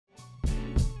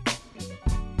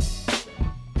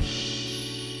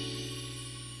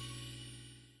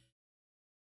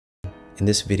In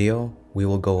this video, we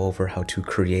will go over how to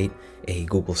create a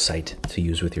Google site to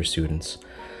use with your students.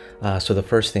 So the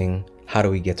first thing, how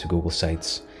do we get to Google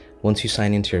Sites? Once you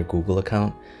sign into your Google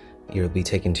account, you'll be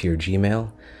taken to your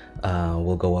Gmail.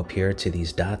 We'll go up here to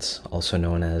these dots, also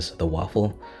known as the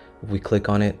waffle. If we click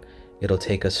on it, it'll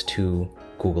take us to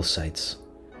Google Sites.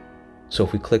 So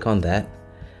if we click on that,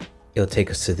 it'll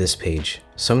take us to this page.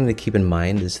 Something to keep in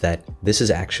mind is that this is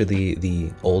actually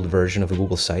the old version of the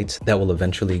Google Sites that will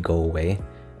eventually go away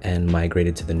and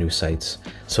migrated to the new sites.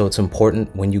 So it's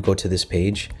important when you go to this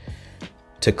page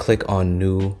to click on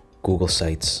New Google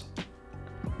Sites.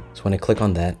 So when I click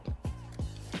on that,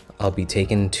 I'll be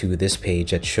taken to this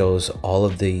page that shows all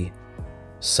of the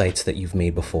sites that you've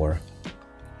made before.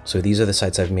 So these are the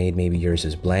sites I've made. Maybe yours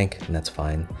is blank, and that's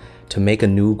fine. To make a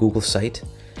new Google site,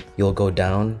 you'll go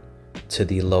down to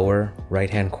the lower right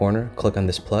hand corner, click on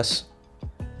this plus,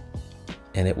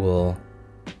 and it will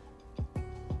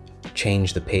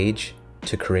change the page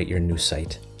to create your new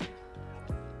site.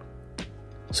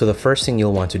 So the first thing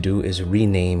you'll want to do is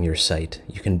rename your site.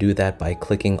 You can do that by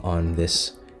clicking on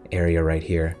this area right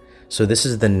here. So this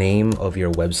is the name of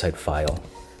your website file.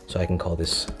 So I can call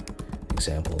this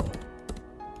example.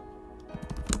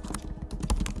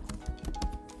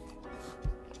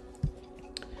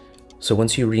 So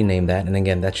once you rename that, and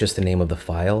again, that's just the name of the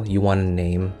file, you want to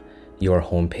name your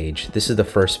home page. This is the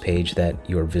first page that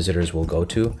your visitors will go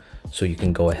to, so you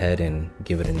can go ahead and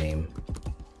give it a name.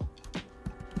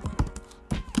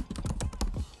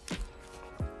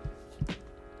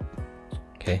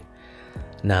 Okay,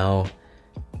 now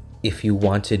if you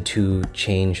wanted to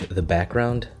change the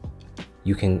background,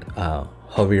 you can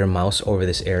hover your mouse over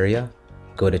this area,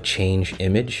 go to change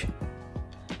image,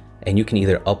 and you can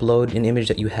either upload an image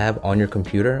that you have on your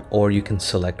computer or you can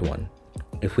select one.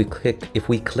 If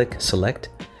we click select,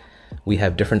 we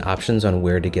have different options on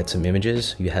where to get some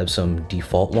images. You have some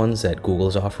default ones that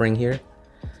Google's offering here.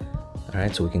 All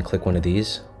right, so we can click one of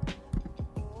these.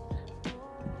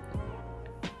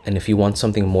 And if you want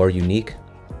something more unique,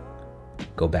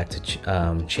 go back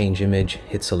to change image,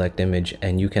 hit select image,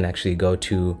 and you can actually go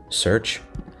to search,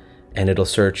 and it'll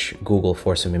search Google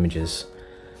for some images.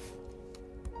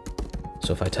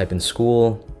 So if I type in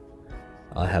school,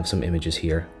 I'll have some images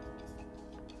here.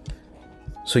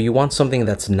 So you want something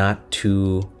that's not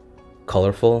too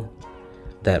colorful,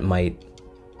 that might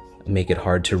make it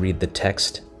hard to read the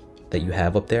text that you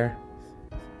have up there.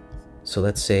 So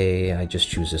let's say I just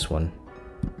choose this one.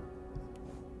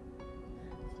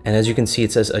 And as you can see,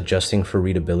 it says adjusting for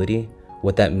readability.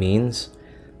 What that means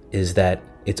is that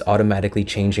it's automatically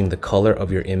changing the color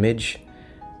of your image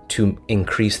to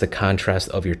increase the contrast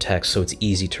of your text so it's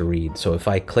easy to read. So if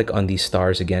I click on these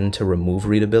stars again to remove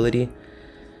readability,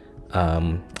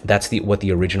 that's what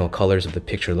the original colors of the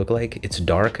picture look like. It's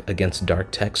dark against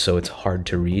dark text, so it's hard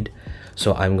to read.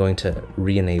 So I'm going to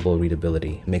re-enable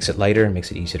readability. Makes it lighter,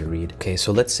 makes it easier to read. Okay,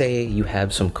 so let's say you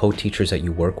have some co-teachers that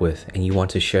you work with and you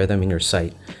want to share them in your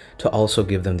site to also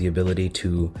give them the ability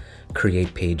to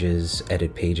create pages,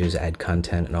 edit pages, add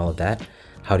content, and all of that.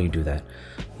 How do you do that?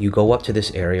 You go up to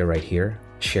this area right here,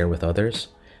 share with others.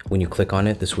 When you click on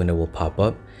it, this window will pop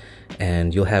up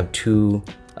and you'll have two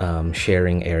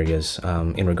sharing areas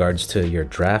in regards to your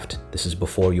draft. This is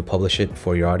before you publish it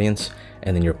for your audience,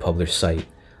 and then your published site,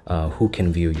 who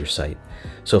can view your site.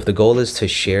 So if the goal is to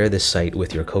share this site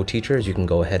with your co-teachers, you can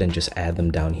go ahead and just add them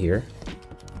down here.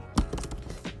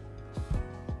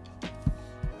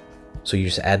 So you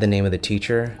just add the name of the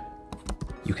teacher.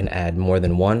 You can add more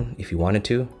than one if you wanted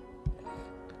to.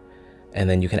 And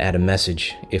then you can add a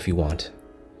message if you want.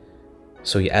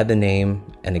 So you add the name,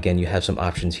 and again, you have some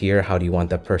options here. How do you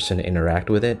want that person to interact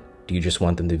with it? Do you just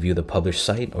want them to view the published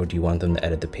site, or do you want them to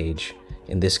edit the page?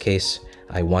 In this case,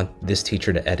 I want this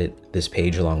teacher to edit this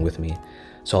page along with me.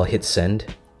 So I'll hit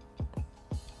send.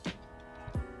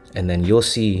 And then you'll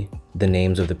see the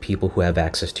names of the people who have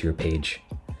access to your page.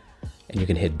 And you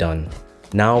can hit done.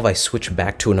 Now, if I switch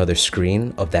back to another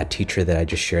screen of that teacher that I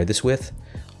just shared this with,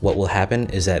 what will happen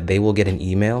is that they will get an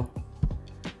email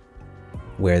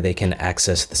where they can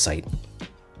access the site.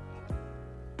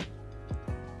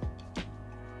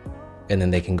 And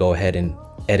then they can go ahead and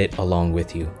edit along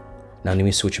with you. Now let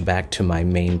me switch back to my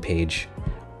main page,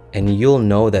 and you'll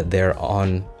know that they're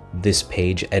on this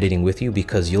page editing with you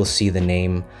because you'll see the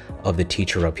name of the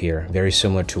teacher up here, very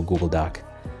similar to a Google Doc.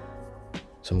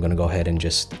 So I'm gonna go ahead and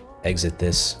just exit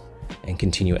this and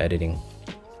continue editing.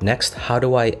 Next, how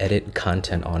do I edit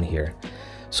content on here?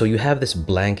 So you have this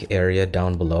blank area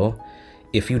down below.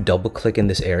 If you double click in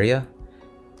this area,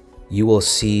 you will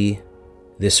see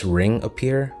this ring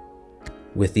appear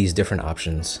with these different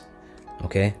options.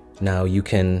 Okay, now you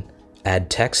can add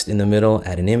text in the middle,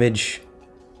 add an image,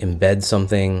 embed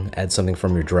something, add something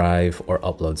from your drive, or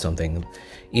upload something.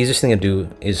 Easiest thing to do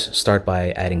is start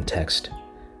by adding text.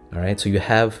 All right, so you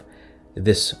have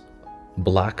this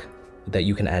block that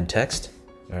you can add text.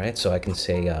 All right, so I can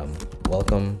say,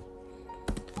 welcome,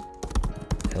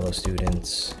 hello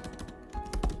students,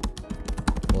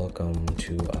 welcome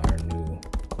to our new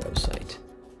website.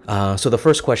 So the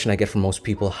first question I get from most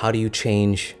people, how do you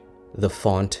change the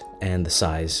font and the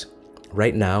size?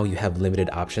 Right now, you have limited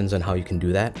options on how you can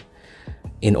do that.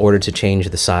 In order to change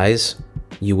the size,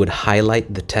 you would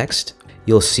highlight the text.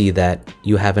 You'll see that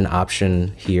you have an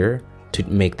option here to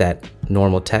make that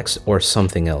normal text or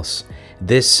something else.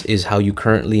 This is how you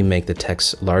currently make the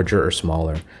text larger or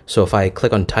smaller. So if I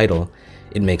click on title,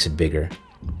 it makes it bigger.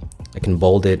 I can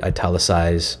bold it,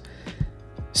 italicize,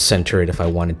 center it if I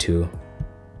wanted to.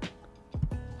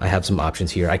 I have some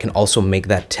options here. I can also make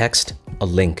that text a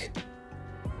link.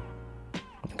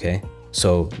 Okay,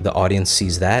 so the audience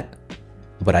sees that,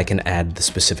 but I can add the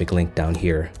specific link down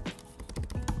here.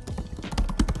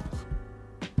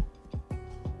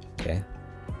 Okay,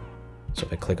 so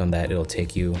if I click on that, it'll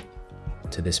take you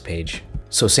to this page.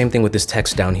 So same thing with this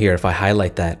text down here. If I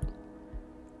highlight that,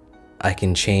 I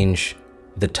can change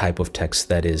the type of text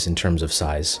that is in terms of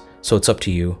size. So it's up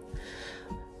to you.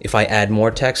 If I add more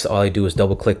text, all I do is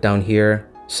double click down here.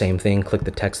 Same thing, click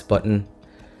the text button,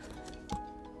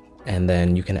 and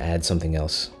then you can add something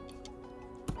else.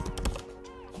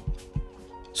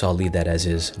 So I'll leave that as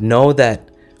is. Know that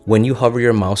when you hover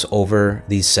your mouse over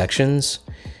these sections,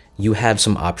 you have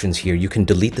some options here. You can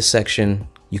delete the section,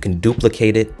 you can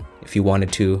duplicate it if you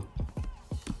wanted to,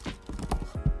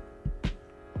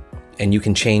 and you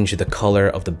can change the color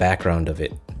of the background of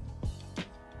it,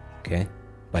 okay,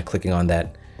 by clicking on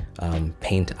that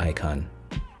paint icon.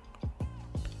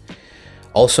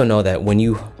 Also know that when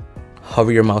you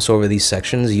hover your mouse over these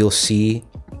sections, you'll see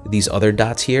these other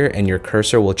dots here, and your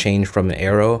cursor will change from an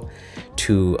arrow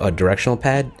to a directional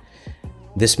pad.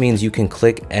 This means you can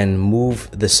click and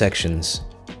move the sections.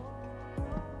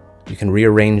 You can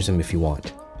rearrange them if you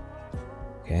want.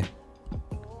 Okay.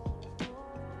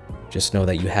 Just know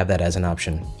that you have that as an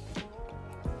option.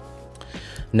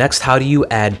 Next, how do you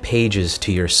add pages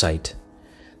to your site?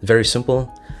 Very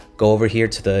simple. Go over here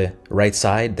to the right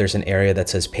side. There's an area that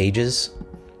says pages.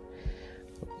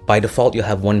 By default, you'll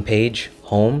have one page,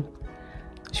 home.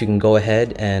 So you can go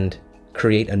ahead and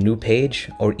create a new page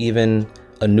or even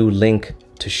a new link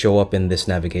to show up in this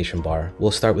navigation bar.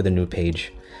 We'll start with a new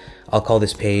page. I'll call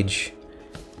this page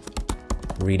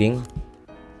reading.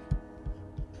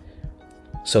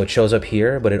 So it shows up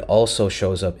here, but it also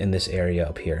shows up in this area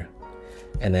up here.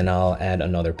 And then I'll add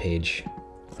another page.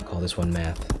 I'll call this one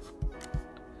math.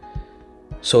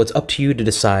 So it's up to you to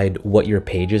decide what your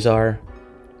pages are,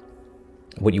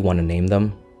 what you want to name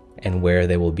them, and where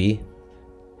they will be.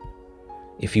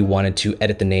 If you wanted to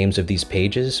edit the names of these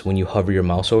pages, when you hover your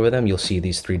mouse over them, you'll see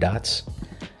these three dots.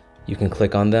 You can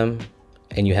click on them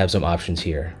and you have some options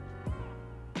here.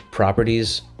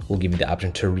 Properties will give you the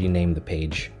option to rename the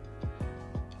page.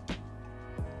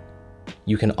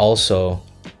 You can also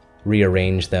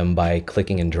rearrange them by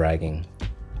clicking and dragging.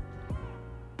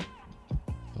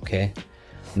 Okay,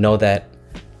 know that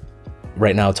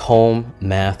right now it's home,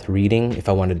 math, reading. If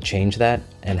I wanted to change that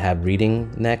and have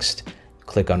reading next,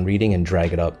 click on reading and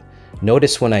drag it up.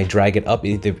 Notice when I drag it up,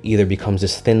 it either becomes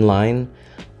this thin line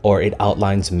or it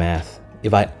outlines math.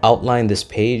 If I outline this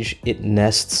page, it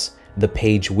nests the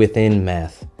page within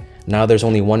math. Now there's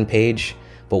only one page,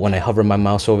 but when I hover my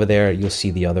mouse over there, you'll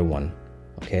see the other one,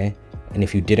 okay? And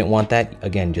if you didn't want that,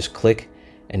 again, just click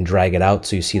and drag it out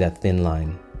so you see that thin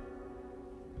line.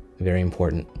 Very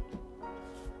important.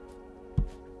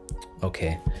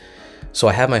 Okay, so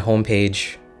I have my home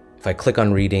page. If I click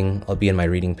on reading, I'll be in my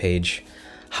reading page.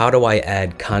 How do I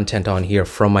add content on here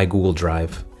from my Google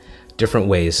Drive? Different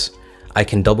ways. I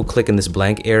can double click in this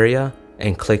blank area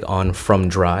and click on from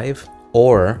Drive,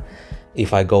 or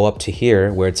if I go up to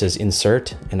here where it says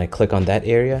insert and I click on that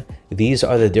area, these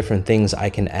are the different things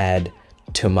I can add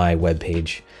to my web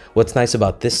page. What's nice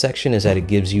about this section is that it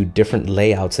gives you different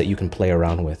layouts that you can play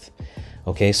around with.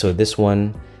 Okay, so this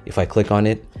one, if I click on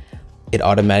it, it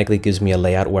automatically gives me a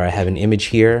layout where I have an image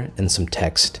here and some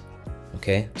text.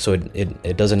 Okay, so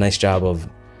it does a nice job of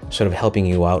sort of helping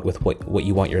you out with what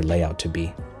you want your layout to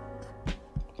be.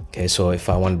 Okay, so if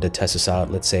I wanted to test this out,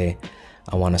 let's say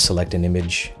I want to select an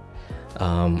image.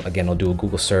 Again, I'll do a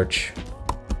Google search.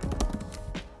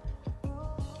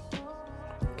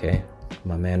 Okay,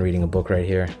 my man reading a book right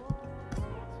here.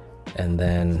 And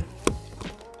then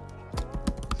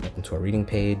into a reading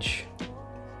page.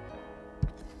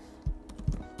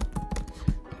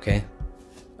 Okay,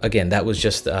 Again, that was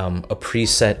just a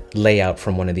preset layout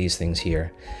from one of these things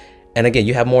here. And again,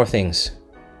 you have more things.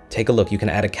 Take a look. You can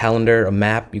add a calendar, a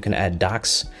map, you can add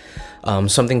docs.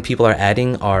 Something people are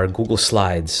adding are Google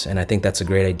Slides, and I think that's a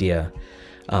great idea,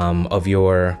 of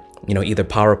your, either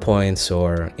PowerPoints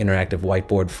or interactive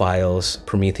whiteboard files,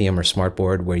 Prometheum or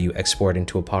Smartboard, where you export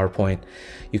into a PowerPoint.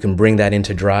 You can bring that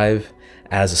into Drive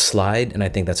as a slide, and I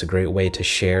think that's a great way to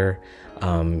share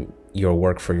your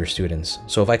work for your students.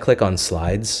 So if I click on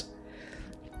Slides,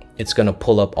 it's going to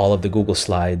pull up all of the Google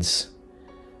Slides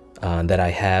that I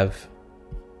have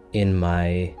in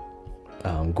my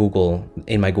Google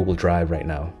Drive right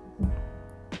now.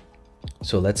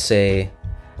 So let's say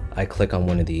I click on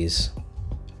one of these.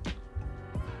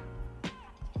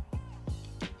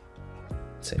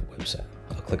 Let's say website.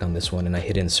 I'll click on this one and I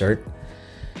hit insert.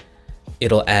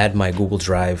 It'll add my Google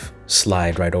Drive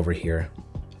slide right over here.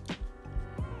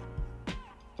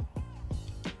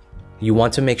 You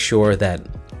want to make sure that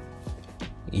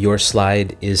your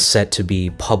slide is set to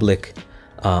be public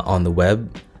on the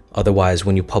web. Otherwise,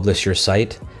 when you publish your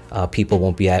site, people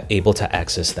won't be able to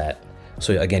access that.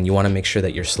 So again, you want to make sure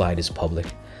that your slide is public.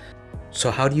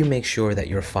 So how do you make sure that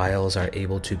your files are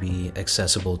able to be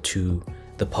accessible to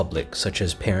the public, such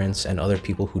as parents and other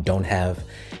people who don't have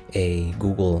a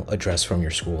Google address from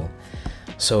your school?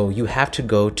 So you have to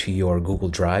go to your Google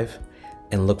Drive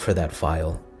and look for that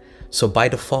file. So by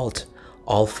default,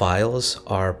 all files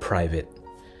are private.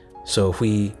 So if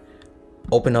we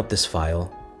open up this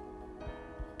file,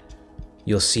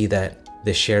 you'll see that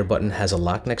the share button has a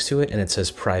lock next to it and it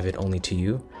says private only to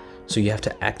you. So you have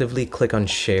to actively click on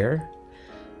share,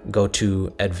 go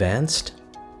to advanced,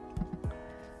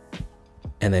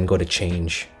 and then go to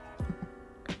change.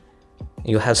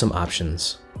 You'll have some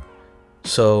options.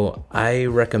 So I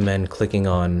recommend clicking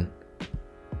on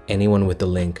anyone with the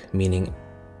link, meaning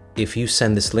if you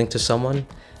send this link to someone,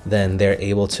 then they're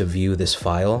able to view this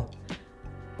file.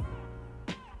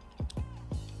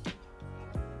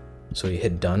 So you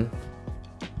hit done.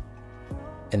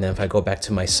 And then if I go back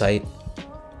to my site,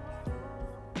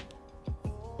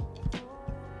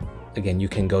 again, you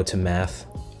can go to math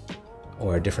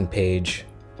or a different page,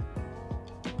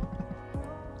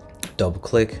 double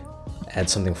click, add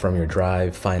something from your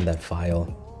drive, find that file.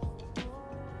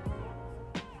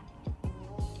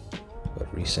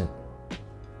 What recent?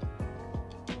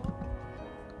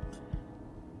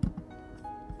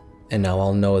 And now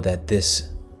I'll know that this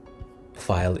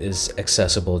file is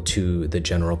accessible to the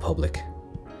general public.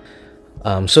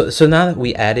 So now that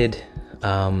we added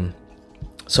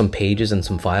some pages and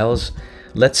some files,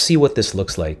 let's see what this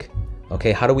looks like.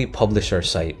 Okay, how do we publish our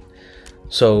site?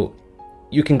 So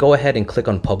you can go ahead and click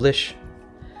on publish,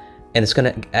 and it's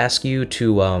going to ask you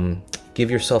to give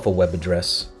yourself a web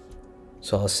address.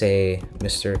 So I'll say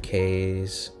Mr.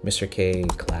 K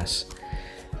class.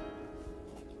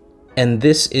 And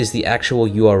this is the actual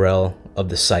URL of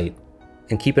the site.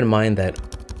 And keep in mind that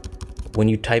when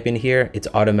you type in here, it's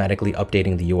automatically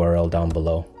updating the URL down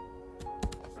below.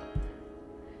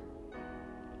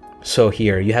 So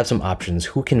here you have some options.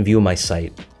 Who can view my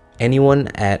site? Anyone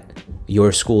at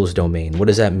your school's domain. What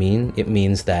does that mean? It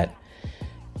means that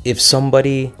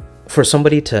for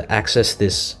somebody to access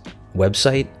this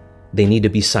website, they need to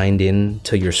be signed in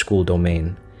to your school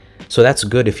domain. So that's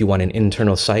good if you want an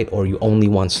internal site or you only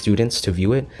want students to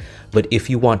view it. But if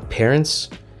you want parents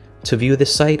to view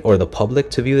this site or the public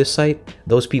to view this site,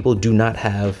 those people do not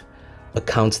have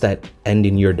accounts that end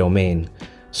in your domain.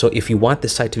 So if you want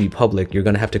this site to be public, you're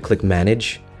going to have to click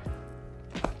manage.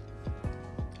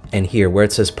 And here where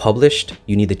it says published,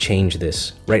 you need to change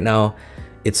this. Right now,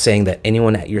 it's saying that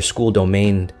anyone at your school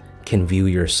domain can view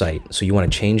your site. So you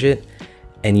want to change it,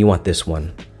 and you want this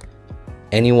one.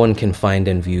 Anyone can find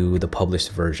and view the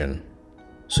published version.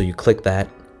 So you click that,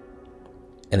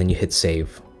 and then you hit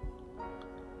save.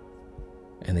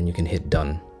 And then you can hit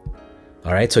done.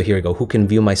 All right, so here we go. Who can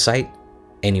view my site?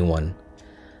 Anyone.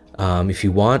 If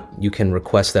you want, you can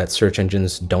request that search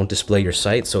engines don't display your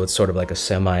site. So it's sort of like a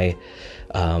semi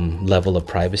level of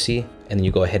privacy. And then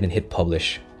you go ahead and hit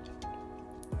publish.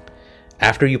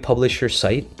 After you publish your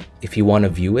site, if you want to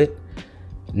view it,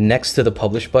 next to the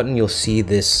publish button, you'll see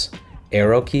this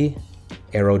arrow key,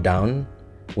 arrow down.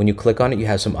 When you click on it, you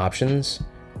have some options.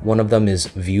 One of them is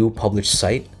view published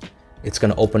site. It's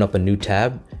going to open up a new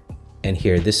tab. And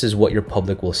here, this is what your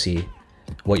public will see,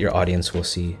 what your audience will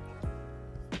see.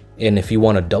 And if you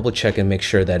want to double check and make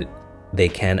sure that they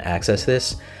can access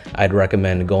this, I'd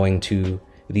recommend going to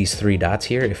these three dots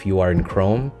here. If you are in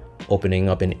Chrome, opening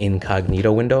up an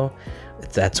incognito window,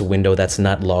 that's a window that's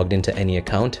not logged into any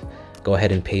account. Go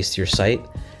ahead and paste your site.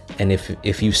 And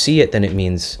if you see it, then it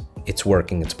means it's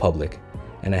working, it's public.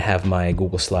 and I have my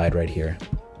Google slide right here,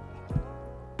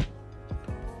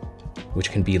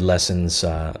 which can be lessons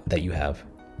that you have.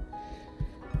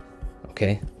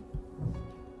 Okay,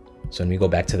 so let me go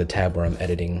back to the tab where I'm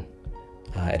editing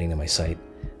to my site.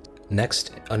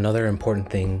 Next, another important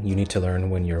thing you need to learn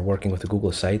when you're working with the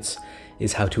Google Sites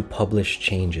is how to publish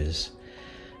changes.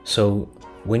 So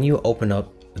when you open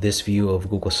up this view of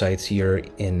Google Sites, you're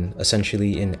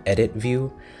essentially in edit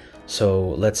view.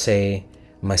 So let's say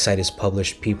my site is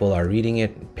published, people are reading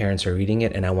it, parents are reading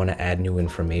it, and I want to add new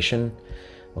information.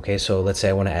 Okay, so let's say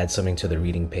I want to add something to the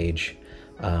reading page.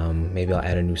 Maybe I'll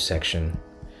add a new section,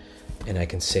 and I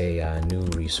can say new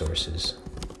resources.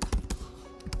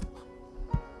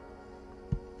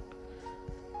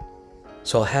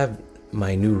 So I'll have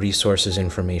my new resources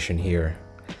information here,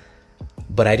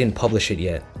 but I didn't publish it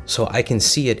yet. So I can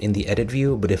see it in the edit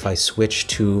view, but if I switch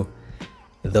to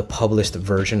the published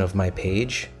version of my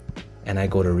page and I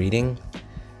go to reading,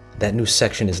 that new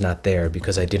section is not there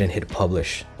because I didn't hit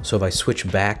publish. So if I switch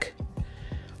back,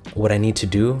 what I need to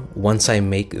do once I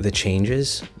make the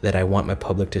changes that I want my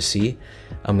public to see,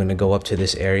 I'm gonna go up to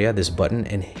this area, this button,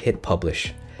 and hit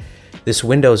publish. This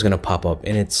window is gonna pop up,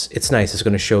 and it's nice. It's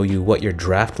gonna show you what your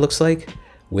draft looks like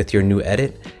with your new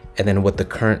edit, and then what the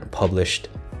current published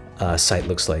site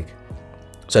looks like.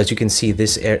 So as you can see,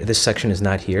 this section is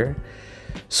not here.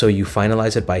 So you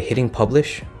finalize it by hitting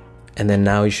publish, and then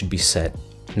now you should be set.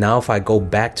 Now if I go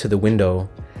back to the window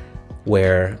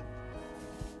where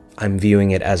I'm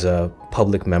viewing it as a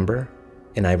public member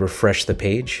and I refresh the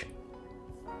page,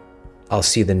 I'll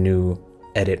see the new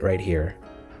edit right here.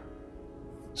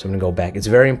 So I'm gonna go back. It's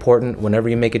very important, whenever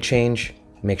you make a change,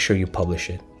 make sure you publish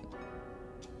it.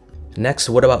 Next,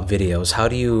 what about videos? How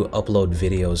do you upload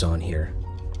videos on here?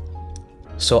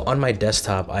 So on my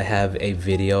desktop, I have a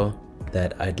video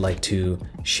that I'd like to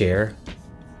share.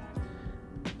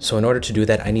 So in order to do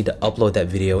that, I need to upload that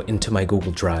video into my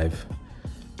Google Drive.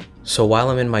 So while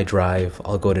I'm in my Drive,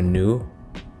 I'll go to New,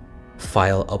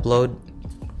 File Upload,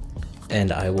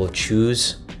 and I will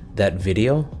choose that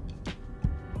video.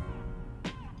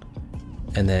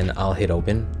 And then I'll hit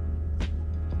open.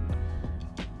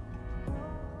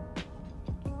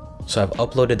 So I've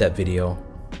uploaded that video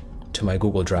to my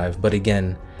Google Drive, but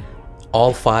again,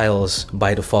 all files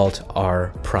by default are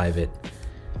private.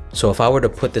 So if I were to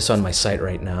put this on my site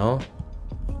right now,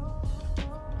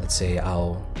 let's say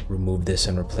I'll remove this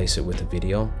and replace it with a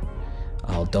video.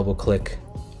 I'll double click,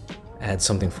 add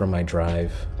something from my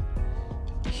drive.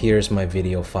 Here's my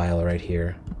video file right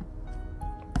here.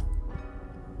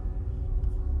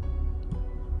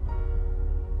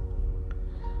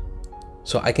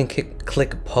 So I can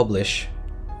click publish,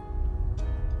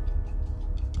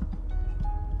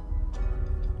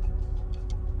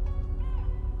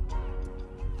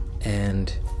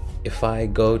 and if I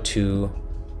go to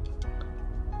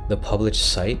the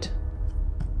published site,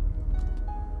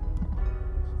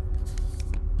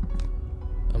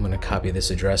 I'm going to copy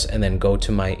this address and then go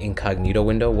to my incognito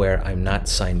window where I'm not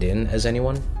signed in as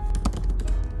anyone,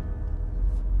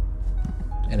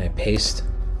 and I paste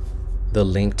the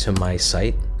link to my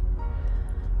site.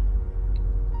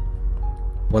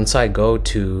 Once I go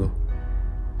to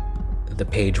the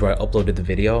page where I uploaded the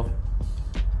video,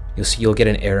 you'll get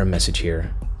an error message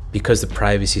here because the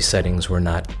privacy settings were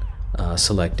not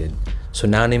selected. So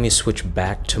now let me switch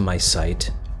back to my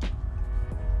site,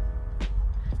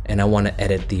 and I want to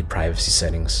edit the privacy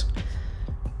settings.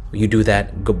 You do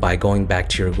that by going back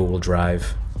to your Google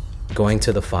Drive, going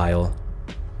to the file.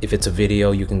 If it's a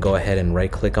video, you can go ahead and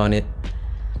right click on it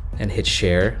and hit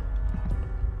share.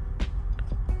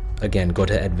 Again, go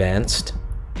to advanced,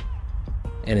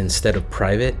 and instead of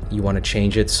private, you want to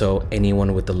change it so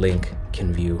anyone with the link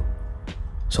can view.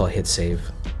 So I'll hit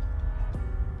save.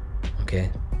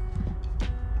 Okay.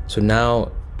 So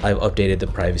now I've updated the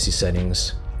privacy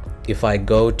settings. If I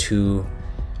go to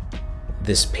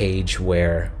this page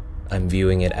where I'm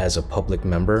viewing it as a public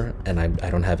member and I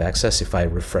don't have access, if I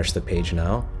refresh the page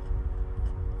now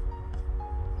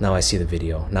I see the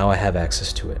video. Now I have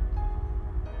access to it.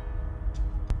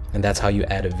 And that's how you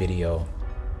add a video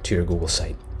to your Google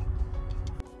site.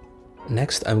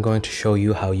 Next, I'm going to show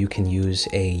you how you can use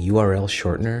a URL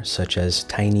shortener such as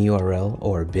tinyurl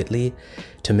or bit.ly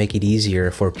to make it easier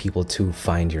for people to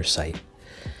find your site.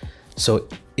 So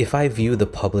if I view the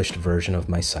published version of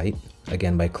my site,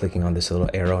 again by clicking on this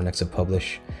little arrow next to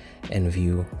publish and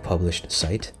view published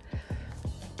site,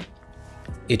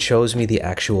 it shows me the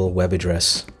actual web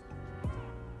address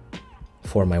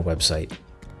for my website.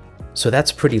 So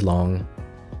that's pretty long,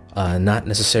 not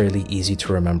necessarily easy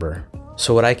to remember.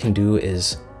 So what I can do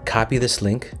is copy this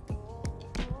link,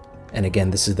 and again,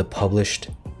 this is the published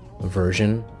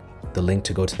version, the link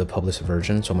to go to the published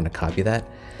version. So I'm going to copy that.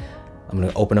 I'm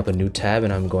going to open up a new tab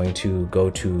and I'm going to go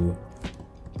to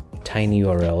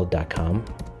tinyurl.com.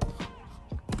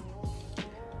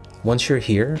 Once you're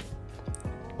here,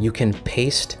 you can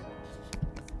paste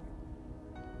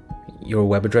your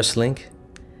web address link,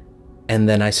 and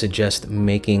then I suggest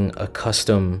making a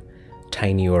custom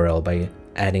tiny URL by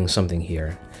adding something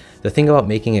here. The thing about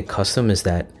making it custom is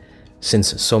that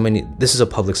since this is a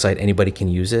public site, anybody can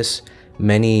use this,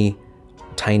 many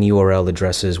tiny URL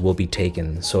addresses will be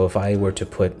taken. So if I were to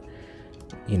put,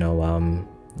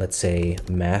 let's say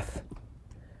math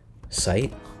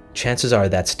site, chances are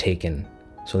that's taken.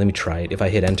 So let me try it. If I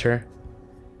hit enter,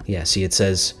 yeah, see it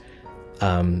says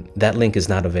that link is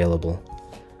not available.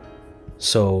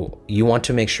 So you want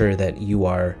to make sure that you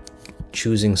are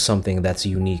choosing something that's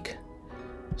unique.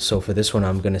 So for this one,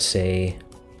 I'm gonna say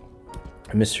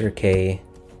Mr. K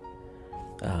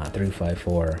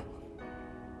 354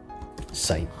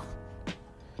 site.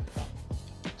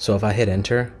 So if I hit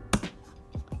enter,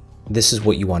 this is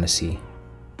what you want to see,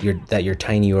 that your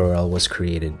tiny URL was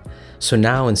created. So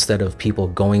now instead of people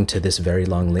going to this very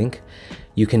long link,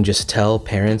 you can just tell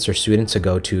parents or students to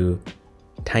go to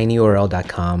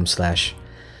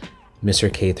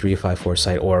tinyurl.com/Mr.K354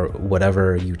 site or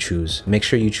whatever you choose. Make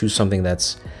sure you choose something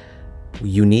that's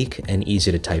unique and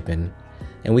easy to type in.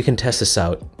 And we can test this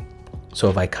out. So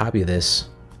if I copy this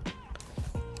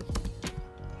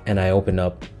and I open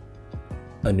up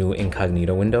a new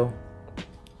incognito window,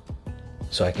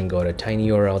 so I can go to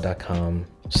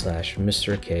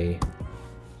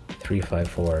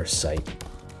tinyurl.com/Mr.K354 site,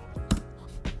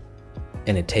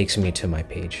 and it takes me to my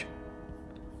page.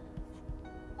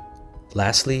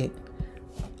 Lastly,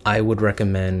 I would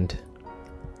recommend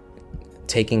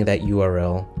taking that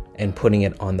URL and putting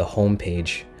it on the home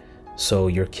page so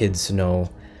your kids know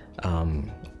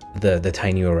the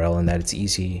tiny URL and that it's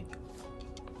easy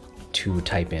to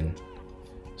type in.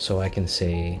 So I can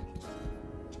say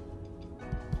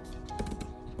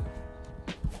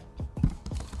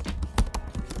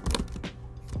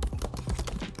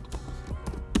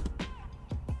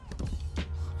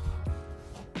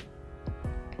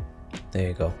there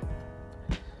you go.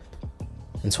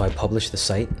 And so I publish the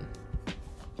site.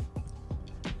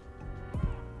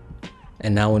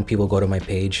 And now when people go to my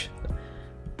page,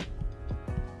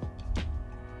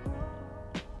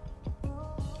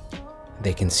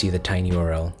 they can see the tiny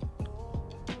URL.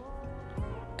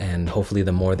 And hopefully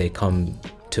the more they come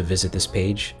to visit this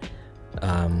page,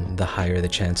 the higher the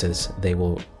chances they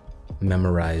will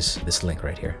memorize this link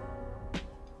right here.